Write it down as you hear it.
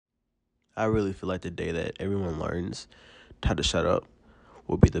I really feel like the day that everyone learns how to shut up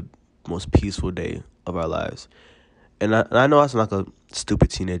will be the most peaceful day of our lives. And I know I sound like a stupid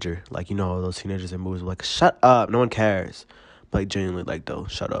teenager. Like, all those teenagers in movies are like, shut up, no one cares. But, like, genuinely, like, though,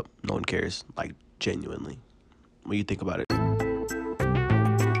 shut up, no one cares. Like, genuinely. When you think about it.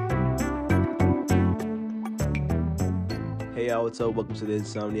 Hey, y'all, what's up? Welcome to the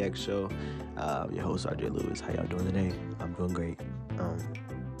Insomniac show. Your host, RJ Lewis. How y'all doing today? I'm doing great.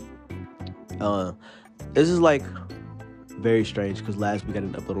 This is, like, very strange because last week I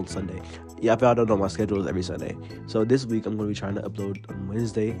didn't upload on Sunday. Yeah, if y'all don't know, my schedule is every Sunday. So this week I'm going to be trying to upload on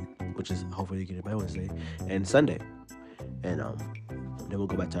Wednesday, which is hopefully you get it by Wednesday, and Sunday. And then we'll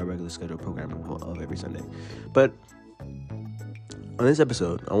go back to our regular schedule program of every Sunday. But on this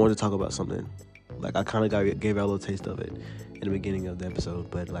episode, I wanted to talk about something. Like, I kind of gave y'all a little taste of it in the beginning of the episode.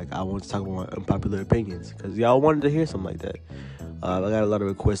 But, like, I wanted to talk about my unpopular opinions because y'all wanted to hear something like that. I got a lot of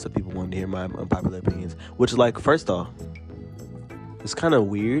requests of people wanting to hear my unpopular opinions. Which, like, first off, it's kind of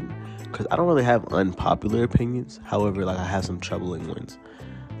weird because I don't really have unpopular opinions. However, like, I have some troubling ones.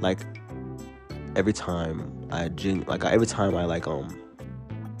 Like, every time I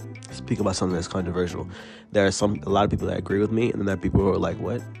speak about something that's controversial, there are a lot of people that agree with me, and then there are people who are like,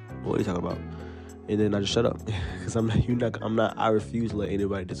 "What? What are you talking about?" And then I just shut up because I refuse to let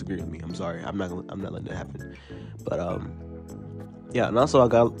anybody disagree with me. I'm sorry. I'm not letting that happen. But yeah, and also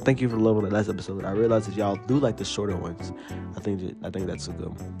thank you for loving the last episode. I realized that y'all do like the shorter ones. I think that's a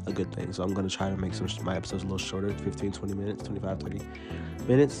good thing. So I'm gonna try to make my episodes a little shorter, 15, 20 minutes, 25, 30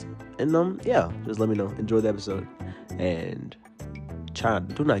 minutes. And yeah, just let me know. Enjoy the episode, and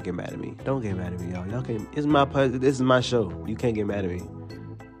do not get mad at me. Don't get mad at me, y'all. Y'all can't. This is my show. You can't get mad at me.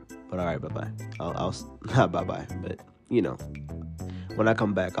 But all right, bye bye. I'll not bye bye. But when I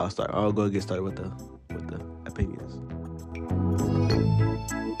come back, I'll go get started with the opinions.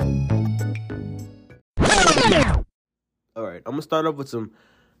 All right, I'm gonna start off with some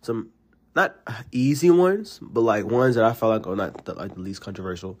not easy ones, but like ones that I felt like are not the least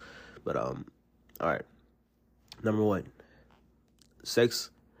controversial. But all right, number one, sex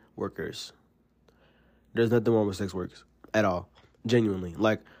workers. There's nothing wrong with sex workers at all. Genuinely,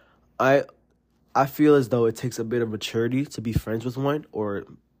 like I feel as though it takes a bit of maturity to be friends with one or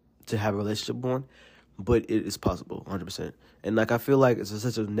to have a relationship with one, but it is possible, 100%. And like I feel like it's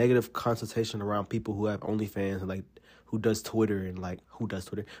such a negative connotation around people who have OnlyFans and like who do Twitter,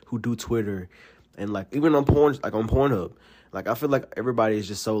 and like even on porn, like on Pornhub. Like I feel like everybody is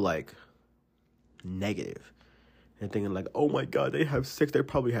just so like negative and thinking like, oh my God, they have sex, they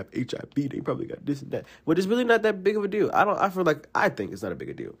probably have HIV, they probably got this and that. But it's really not that big of a deal. I think it's not a big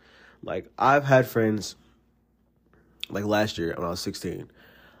a deal. Like I've had friends, like last year when I was 16,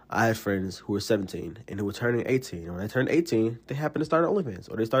 I had friends who were 17 and who were turning 18. And when they turned 18, they happened to start OnlyFans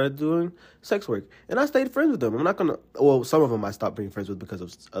or they started doing sex work. And I stayed friends with them. Some of them I stopped being friends with because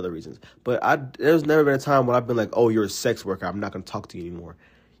of other reasons. But there's never been a time when I've been like, oh, you're a sex worker, I'm not going to talk to you anymore.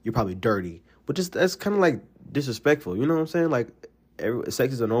 You're probably dirty. But that's kind of like disrespectful. You know what I'm saying? Like,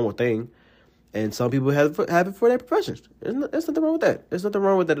 sex is a normal thing. And some people have it for their professions. There's nothing wrong with that. There's nothing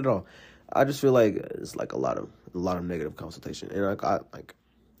wrong with that at all. I just feel like it's like a lot of negative consultation. And at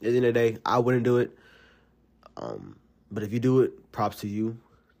the end of the day, I wouldn't do it. But if you do it, props to you,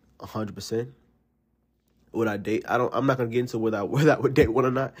 100%. Would I date? I'm not gonna get into whether I would date one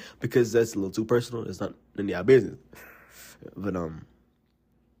or not because that's a little too personal. It's not none of y'all business. But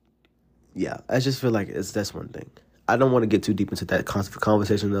yeah, I just feel like that's one thing. I don't want to get too deep into that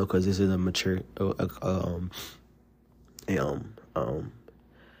conversation though, because this is a mature, what's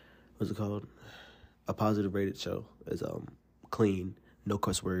it called? A positive rated show. It's clean. No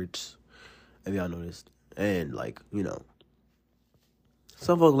cuss words, if y'all noticed. And, like,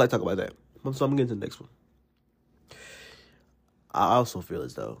 some folks like to talk about that. So I'm getting to the next one. I also feel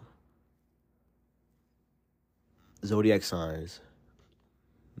as though zodiac signs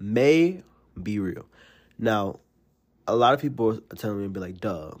may be real. Now, a lot of people are telling me to be like,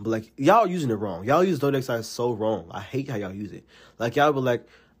 duh. But, like, y'all using it wrong. Y'all use zodiac signs so wrong. I hate how y'all use it. Like, y'all be like,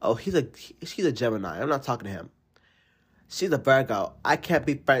 oh, she's a Gemini. I'm not talking to him. She's a Virgo. I can't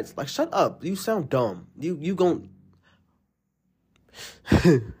be friends. Like, shut up. You sound dumb. You gon'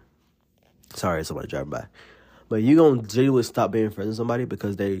 Sorry, somebody driving by. But you gonna genuinely stop being friends with somebody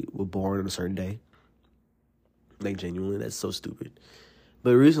because they were born on a certain day. Like, genuinely, that's so stupid.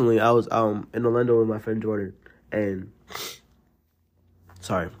 But recently, I was in Orlando with my friend Jordan. And,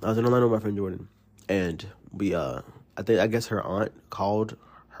 And I guess her aunt called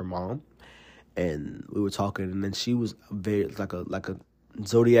her mom. And we were talking, and then she was very like a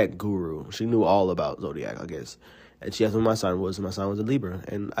zodiac guru. She knew all about zodiac, I guess. And she asked me what my sign was, and my sign was a Libra.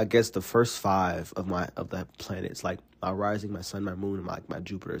 And I guess the first 5 of that planets, like my rising, my sun, my moon, and my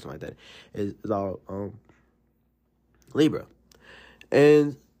Jupiter, or something like that, is all Libra.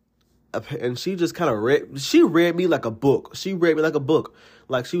 And she just kind of read me like a book. She read me like a book.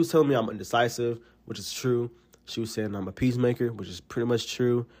 Like, she was telling me I'm indecisive, which is true. She was saying I'm a peacemaker, which is pretty much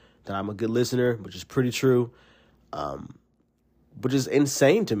true. That I'm a good listener, which is pretty true. Which is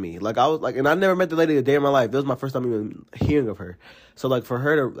insane to me. Like, I was like, and I never met the lady a day in my life. This was my first time even hearing of her. So, like, for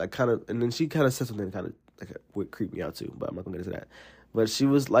her to, like, kind of, and then she kind of said something kind of, like, would creep me out too, but I'm not gonna get into that. But she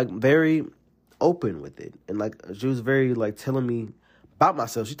was, like, very open with it. And, like, she was very, like, telling me about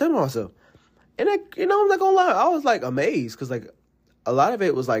myself. She told me about myself. And, I'm not gonna lie, I was, like, amazed. Because, like, a lot of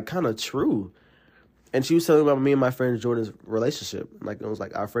it was, like, kind of true. And she was telling me about me and my friend Jordan's relationship. Like, it was,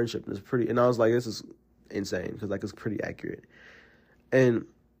 like, our friendship is pretty, and I was like, this is insane. Because, like, it's pretty accurate. And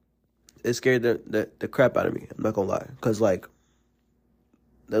it scared the crap out of me. I'm not gonna lie. Because, like,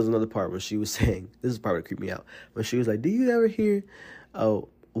 there was another part where she was saying, this is the part that creeped me out. When she was like, do you ever hear a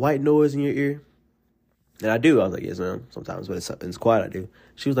white noise in your ear? And I do. I was like, yes, ma'am. Sometimes when it's quiet, I do.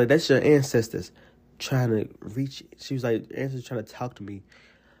 She was like, that's your ancestors trying to reach. She was like, ancestors trying to talk to me.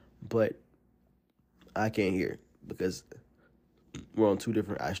 But I can't hear because we're on 2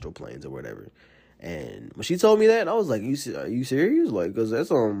 different astral planes or whatever. And when she told me that, I was like, are you serious? Like, because that's,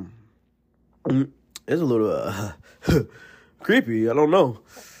 it's a little, creepy. I don't know.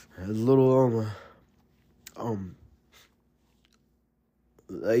 It's a little,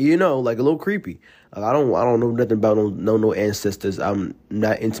 like a little creepy. Like, I don't know nothing about no ancestors. I'm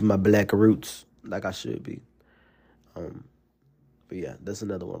not into my black roots like I should be. But yeah, that's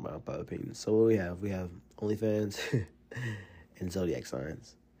another one of my opinions. So what we have? We have OnlyFans and zodiac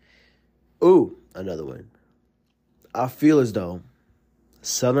signs. Ooh, another one. I feel as though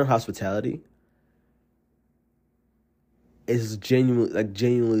Southern hospitality is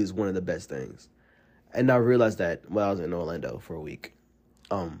genuinely is one of the best things. And I realized that when I was in Orlando for a week.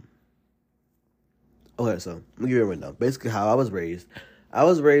 Okay, so let me give you a rundown. Basically, how I was raised. I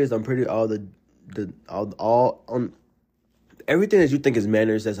was raised on pretty all on everything that you think is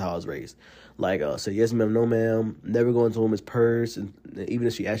manners. That's how I was raised. Like, say yes, ma'am, no, ma'am. Never go into a woman's purse, and even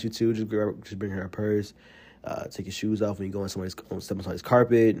if she asks you to, just bring her a purse. Take your shoes off when you go on step on somebody's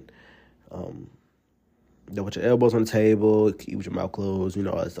carpet. Don't put your elbows on the table. Eat with your mouth closed.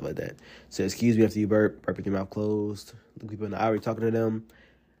 All that stuff like that. Say excuse me after you burp with your mouth closed. Look people in the eye, you're talking to them.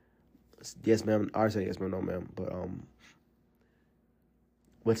 Yes, ma'am. I say yes, ma'am, no, ma'am. But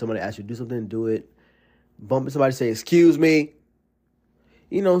when somebody asks you to do something, do it. Bump into somebody, say excuse me.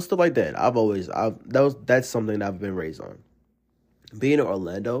 Stuff like that. That's something that I've been raised on. Being in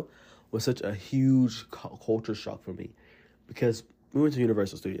Orlando was such a huge culture shock for me because we went to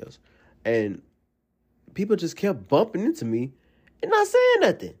Universal Studios and people just kept bumping into me and not saying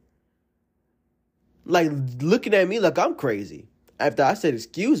nothing. Like, looking at me like I'm crazy. After I said,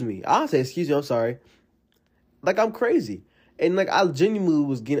 excuse me, I'll say, excuse me, I'm sorry. Like, I'm crazy. And, like, I genuinely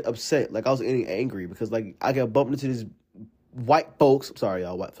was getting upset. Like, I was getting angry because, like, I got bumped into these white folks. Sorry,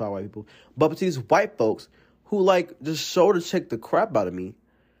 y'all. Sorry, white people. Bumped into these white folks who, like, just shoulder checked the crap out of me.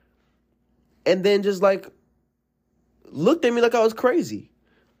 And then just, like, looked at me like I was crazy.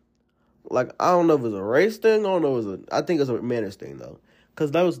 Like, I don't know if it was a race thing. I think it was a manners thing, though. Because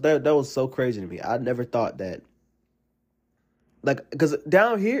that was so crazy to me. I never thought that. Like, because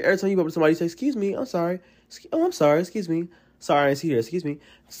down here, every time you go up to somebody, you say, excuse me, I'm sorry. I'm sorry, excuse me. Sorry, I see here, excuse me.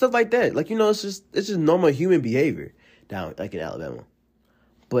 Stuff like that. Like, it's just normal human behavior down, like, in Alabama.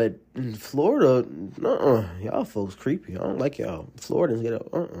 But in Florida, y'all folks creepy. I don't like y'all. Floridians get up,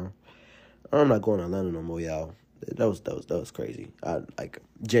 I'm not going to Atlanta no more, y'all. That was crazy. I, like,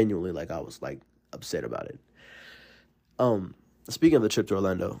 genuinely, like, I was, like, upset about it. Speaking of the trip to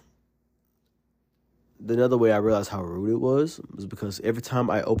Orlando, another way I realized how rude it was because every time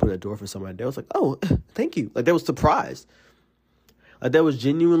I opened the door for somebody, they was like, oh, thank you. Like, they was surprised. Like, they was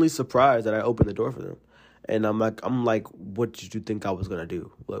genuinely surprised that I opened the door for them. And I'm like, what did you think I was going to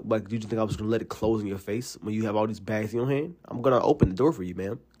do? Like, did you think I was going to let it close in your face when you have all these bags in your hand? I'm going to open the door for you,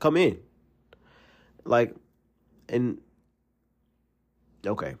 ma'am. Come in. Like, and,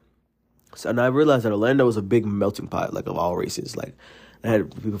 okay. So, and I realized that Orlando was a big melting pot, like, of all races. Like, I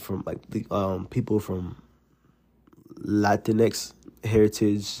had people from, like, people from Latinx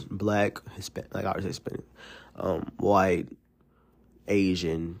heritage, black, Hispanic, like I was Hispanic, white,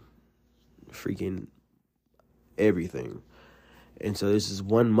 Asian, freaking everything. And so there's this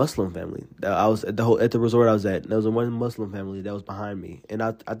one Muslim family that I was at the resort I was at. There was one Muslim family that was behind me, and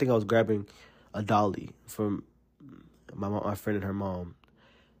I think I was grabbing a dolly from my friend and her mom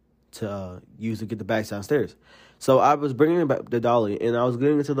to use to get the bags downstairs. So I was bringing back the dolly, and I was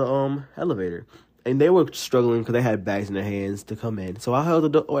getting into the elevator, and they were struggling because they had bags in their hands to come in. So I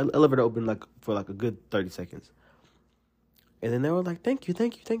held the elevator open for a good 30 seconds, and then they were like, "Thank you,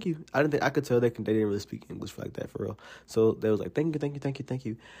 thank you, thank you." I could tell they didn't really speak English like that for real. So they was like, "Thank you, thank you, thank you, thank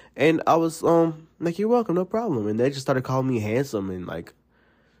you," and I was like, "You're welcome, no problem." And they just started calling me handsome and like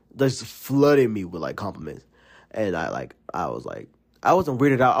just flooding me with like compliments, and I was like, I wasn't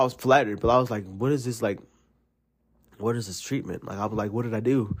weirded out. I was flattered, but I was like, "What is this like? What is this treatment?" Like I was like, "What did I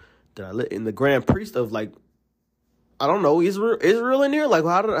do? Did I let in the Grand Priest of like, I don't know, Israel in here? Like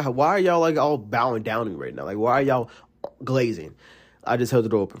why are y'all like all bowing down to me right now? Like why are y'all glazing?" I just held the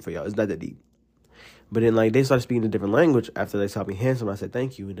door open for y'all. It's not that deep. But then like they started speaking a different language after they saw me handsome. I said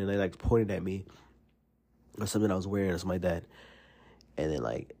thank you, and then they like pointed at me or something I was wearing or something like that. And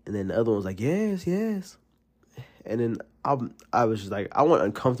then the other one was like, "Yes, yes." And then I was just like, I wasn't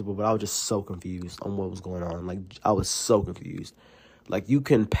uncomfortable, but I was just so confused on what was going on. Like I was so confused. Like you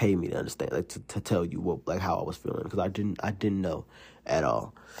couldn't pay me to understand, like to tell you what, like how I was feeling, because I didn't know at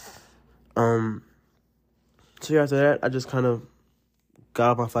all. So yeah, after that, I just kind of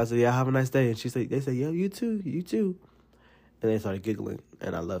got off my flight, said, "Yeah, have a nice day." And they said, "Yeah, you too, you too." And they started giggling,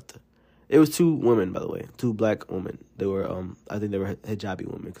 and I left. It was two women, by the way, two black women. They were, I think they were hijabi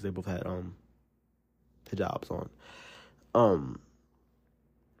women because they both had hijabs on.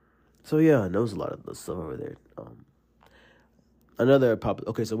 So yeah, and there was a lot of the stuff over there. Another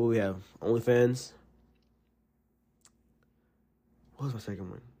okay, so what we have? OnlyFans. What was my second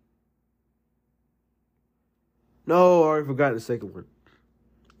one? No, I already forgot the second one.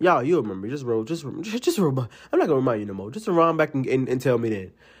 Y'all, you remember? Just roll. I'm not gonna remind you no more. Just run back and tell me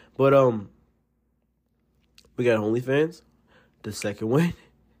then. But we got OnlyFans. The second one,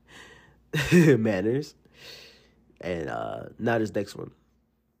 manners, and now this next one.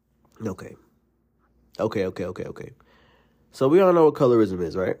 Okay. So we all know what colorism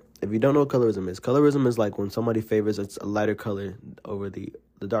is, right? If you don't know what colorism is like when somebody favors a lighter color over the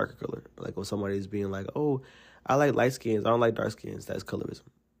darker color. Like when somebody's being like, "Oh, I like light skins, I don't like dark skins." That's colorism.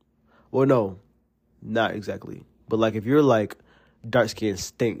 Well, no, not exactly. But like if you're like, dark skins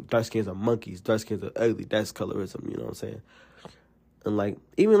stink, dark skins are monkeys, dark skins are ugly, that's colorism, you know what I'm saying? And like,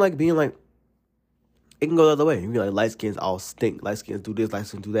 even like being like, it can go the other way. You can be like, light skins all stink, light skins do this, light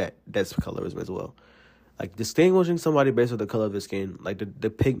skins do that. That's colorism as well. Like distinguishing somebody based on the color of their skin, like the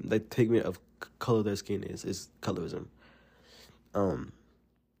pigment of color of their skin is colorism. And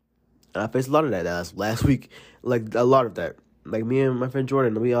I faced a lot of that last week, like a lot of that. Like me and my friend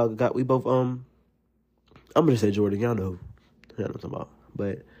Jordan, we both I'm gonna say Jordan, y'all know what I'm talking about.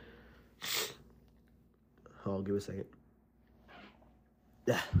 But hold on, give it a second.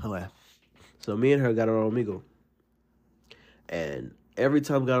 Yeah, okay. So me and her got on Omegle. And every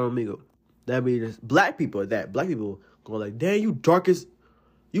time we got on Omegle, that means black people going like, "Damn, you dark as,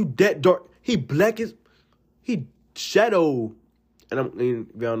 you that dark. He black as, he shadow." And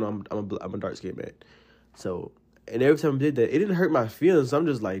y'all know I'm a dark skinned man. So, and every time I did that, it didn't hurt my feelings. I'm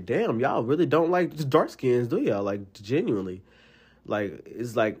just like, damn, y'all really don't like just dark skins, do y'all? Like genuinely, like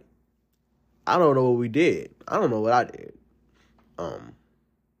it's like, I don't know what we did. I don't know what I did.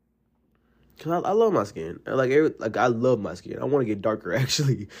 Cause I love my skin. Like I love my skin. I want to get darker.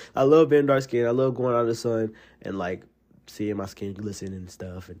 Actually, I love being dark skin. I love going out in the sun and like seeing my skin glisten and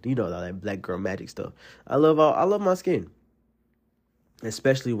stuff, and you know all that black girl magic stuff. I love my skin,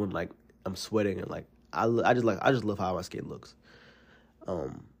 especially when like I'm sweating and like I just love how my skin looks.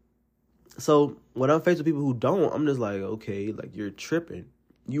 So when I'm faced with people who don't, I'm just like, okay, like you're tripping.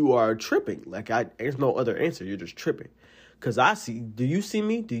 You are tripping. Like there's no other answer. You're just tripping. Cause do you see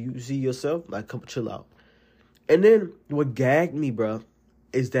me? Do you see yourself? Like, come chill out. And then what gagged me, bro,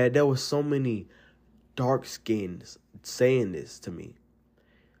 is that there was so many dark skins saying this to me.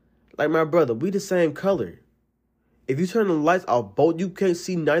 Like, my brother, we the same color. If you turn the lights off, both, you can't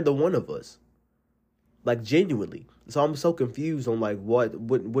see neither one of us. Like, genuinely. So I'm so confused on like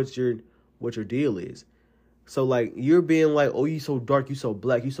what's your deal is. So like you're being like, "Oh, you so dark, you so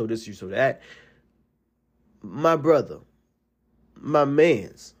black, you so this, you so that." My brother, my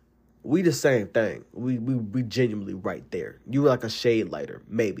mans, we the same thing. We genuinely right there. You were like a shade lighter,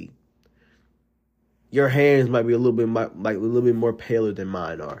 maybe. Your hands might be a little bit more paler than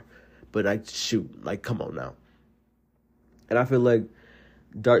mine are, but like shoot, like come on now. And I feel like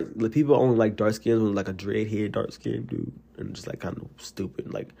people only like dark skins with like a dread hair, dark skin dude, and just like kind of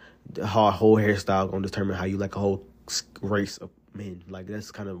stupid. Like the whole hairstyle gonna determine how you like a whole race of men. Like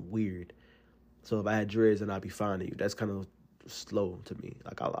that's kind of weird. So if I had dreads, then I'd be fine to you. That's kind of slow to me.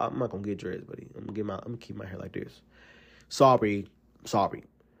 Like I'm not gonna get dreads, buddy. I'm gonna keep my hair like this. Sorry.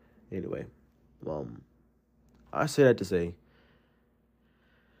 Anyway, I say that to say,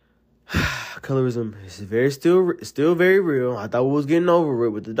 colorism is still very real. I thought we was getting over it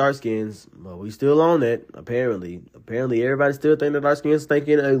with the dark skins, but we still on it. Apparently, everybody still think the dark skins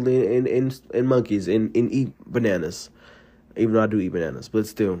thinking ugly and monkeys and eat bananas. Even though I do eat bananas, but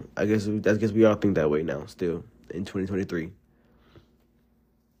still, I guess we all think that way now. Still in 2023,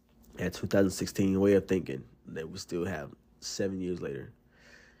 at 2016 way of thinking that we still have 7 years later.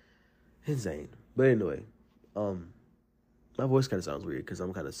 Insane. But anyway, my voice kind of sounds weird because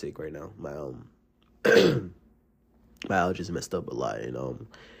I'm kind of sick right now. My my allergies messed up a lot in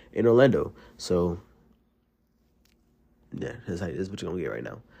Orlando. So yeah, that's what you're gonna get right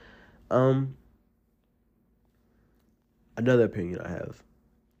now. Another opinion I have.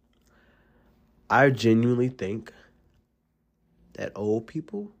 I genuinely think that old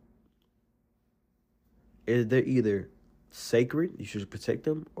people, they're either sacred, you should protect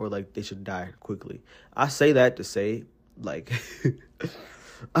them, or like they should die quickly. I say that to say, like,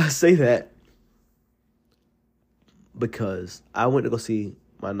 I say that because I went to go see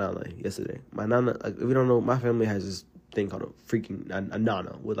my nana yesterday. My nana, like, if you don't know, my family has this thing called a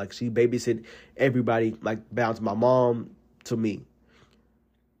nana, where like she babysit everybody, like bounce my mom to me,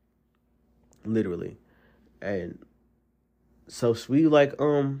 literally. And so we like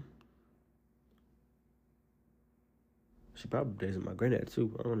she probably dated my granddad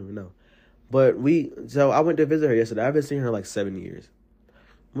too. I don't even know. But so I went to visit her yesterday. I haven't seen her in like 7 years.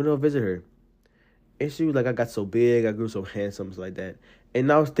 Went to visit her. And she was like, I got so big, I grew so handsome, something like that.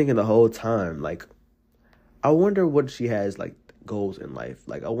 And I was thinking the whole time, like, I wonder what she has, like, goals in life.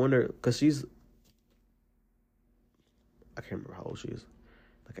 Like, I wonder, because she's, I can't remember how old she is.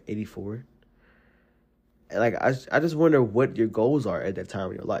 Like 84. And like, I just wonder what your goals are at that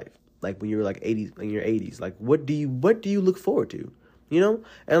time in your life. Like when you're like 80, in your 80s, like what do you look forward to? You know?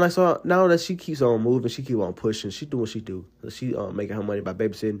 And like, so now that she keeps on moving, she keep on pushing, she doing what she do. She making her money by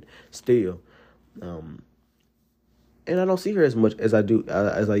babysitting still. And I don't see her as much as I do,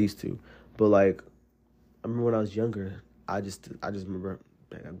 as I used to. But like, I remember when I was younger, I just remember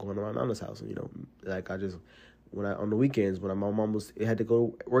like, going to my nana's house, and like on the weekends when my mom had to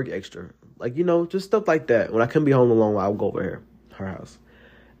go work extra, like, just stuff like that. When I couldn't be home alone, I would go over her house.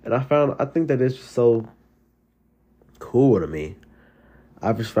 And I think that it's just so cool to me.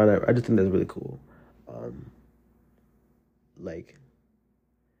 I just think that's really cool. Like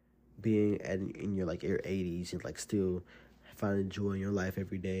being in your like your 80s and like still finding joy in your life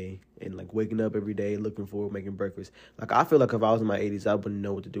every day, and like waking up every day looking forward, making breakfast. Like I feel like if I was in my 80s, I wouldn't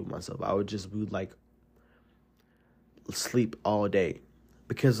know what to do with myself. I would just be like sleep all day,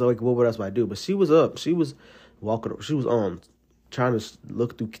 because like what else would I do? But she was up, she was walking, she was on trying to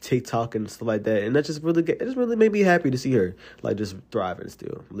look through TikTok and stuff like that, and it just really made me happy to see her like just thriving,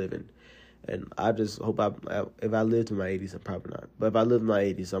 still living. And I just hope if I lived in my 80s, I'm probably not, but if I live in my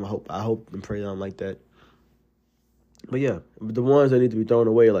 80s, I hope and pray that I'm like that. But yeah, the ones that need to be thrown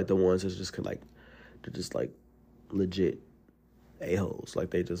away are like the ones that's just like, they're just like legit a-holes.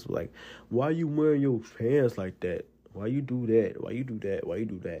 Like they just like, why you wearing your pants like that? Why you do that? Why you do that? Why you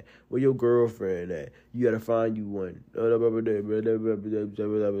do that? Where your girlfriend at? You gotta find you one. I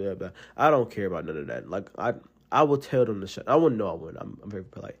don't care about none of that. Like I will tell them to shut. I wouldn't know. I wouldn't. I'm very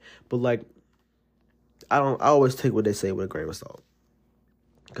polite. But like, I always take what they say with a grain of salt.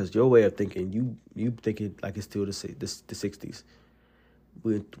 Because your way of thinking, you think it like it's still the 60s.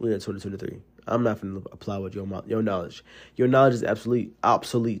 We're in 2023. I'm not going to apply with your knowledge. Your knowledge is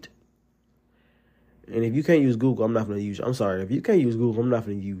obsolete. And if you can't use Google, I'm not going to use. I'm sorry. If you can't use Google, I'm not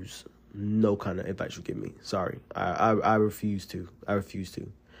going to use no kind of advice you give me. Sorry. I refuse to.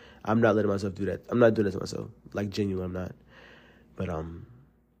 I'm not letting myself do that. I'm not doing that to myself. Like, genuinely, I'm not. But,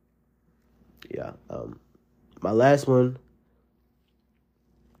 yeah. My last one,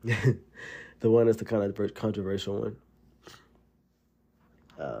 the one that's the kind of controversial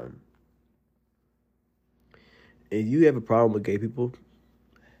one. If you have a problem with gay people,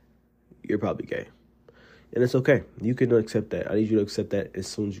 you're probably gay. And it's okay. You can accept that. I need you to accept that as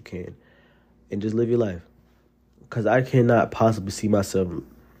soon as you can. And just live your life. Because I cannot possibly see myself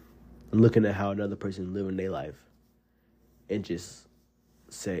looking at how another person living their life and just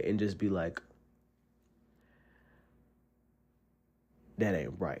be like, that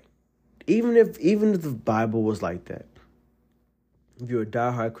ain't right. Even if the Bible was like that, if you're a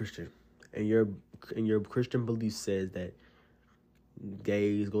diehard Christian and your Christian belief says that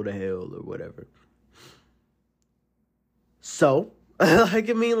gays go to hell or whatever, so like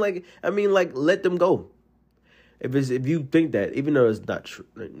let them go. If you think that, even though it's not true,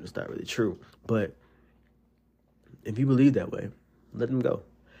 it's not really true, but if you believe that way, let them go.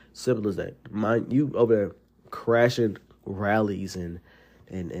 Simple as that. Mind you over there crashing rallies and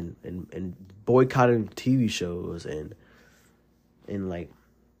boycotting TV shows and like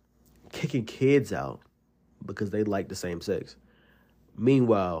kicking kids out because they like the same sex.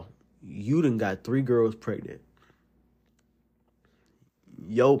 Meanwhile, you done got 3 girls pregnant.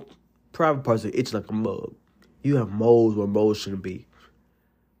 Your private parts are itching like a mug. You have moles where moles shouldn't be.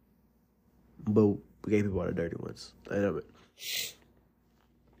 But gay people are the dirty ones. I know it.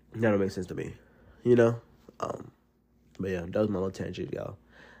 That don't make sense to me. You know? But yeah, that was my little tangent, y'all.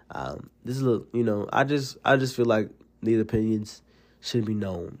 This is I just feel like these opinions should be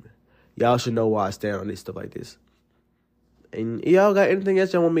known. Y'all should know why I stand on this stuff like this. And y'all got anything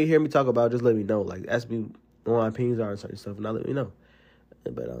else y'all want me to hear me talk about, just let me know. Like, ask me what my opinions are on certain stuff, and I'll let me know.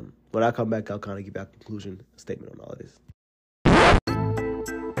 But when I come back, I'll kind of give you a conclusion statement on all of this.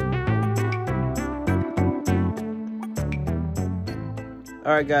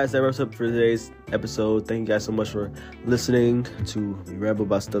 All right, guys, that wraps up for today's episode. Thank you guys so much for listening to me ramble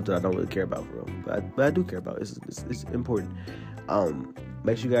about stuff that I don't really care about, for real. But I do care about. It's important.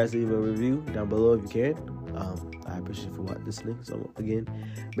 Make sure you guys leave a review down below if you can. I appreciate you for listening. So again,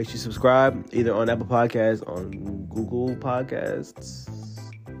 make sure you subscribe either on Apple Podcasts, on Google Podcasts,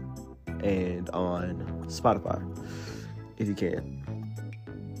 and on Spotify if you can.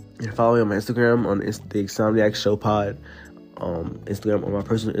 And follow me on my Instagram on the Insomniac Show Pod. Instagram, on my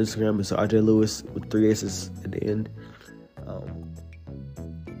personal Instagram, it's RJ Lewis with 3 S's at the end.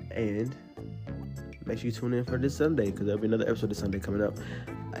 And make sure you tune in for this Sunday, because there'll be another episode this Sunday coming up.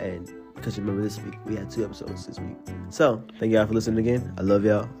 And because you remember, this week we had 2 episodes this week. So thank y'all for listening again. I love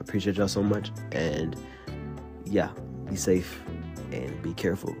y'all. I appreciate y'all so much. And yeah, be safe and be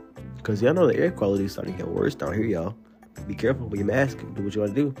careful, because y'all know the air quality is starting to get worse down here, y'all. Be careful with your mask. Do what you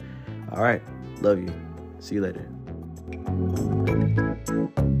want to do. All right, love you. See you later.